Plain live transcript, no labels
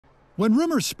When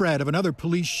rumors spread of another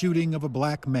police shooting of a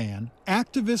black man,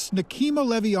 activist Nekima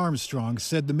Levy Armstrong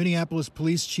said the Minneapolis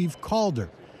police chief called her,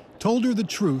 told her the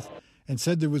truth, and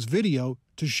said there was video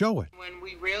to show it. When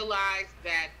we realized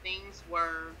that things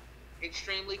were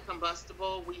extremely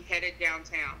combustible, we headed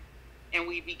downtown and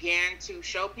we began to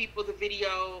show people the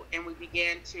video, and we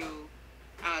began to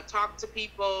talk to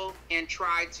people and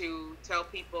try to tell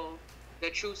people the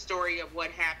true story of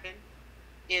what happened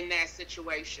in that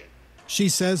situation. She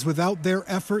says without their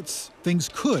efforts, things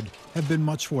could have been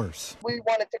much worse. We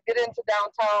wanted to get into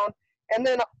downtown and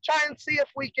then try and see if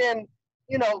we can,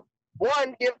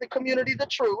 one, give the community the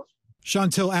truth.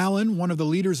 Chantel Allen, one of the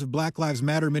leaders of Black Lives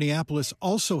Matter Minneapolis,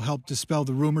 also helped dispel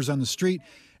the rumors on the street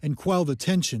and quell the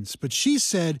tensions. But she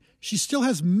said she still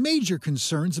has major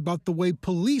concerns about the way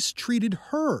police treated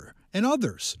her and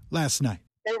others last night.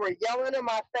 They were yelling in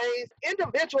my face.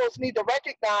 Individuals need to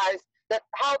recognize that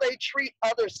how they treat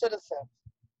other citizens.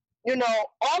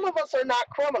 All of us are not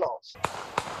criminals.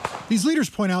 These leaders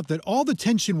point out that all the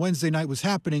tension Wednesday night was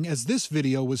happening as this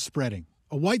video was spreading.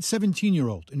 A white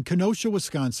 17-year-old in Kenosha,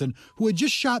 Wisconsin, who had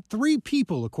just shot 3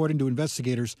 people, according to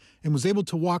investigators, and was able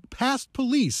to walk past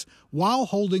police while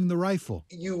holding the rifle.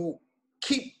 You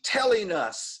keep telling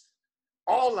us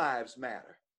all lives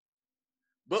matter,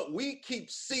 but we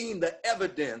keep seeing the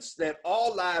evidence that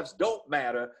all lives don't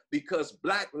matter because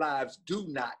Black lives do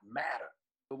not matter.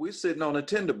 We're sitting on a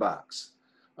tinderbox.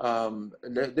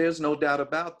 There's no doubt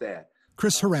about that.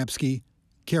 Chris Harapsky,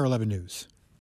 KARE 11 News.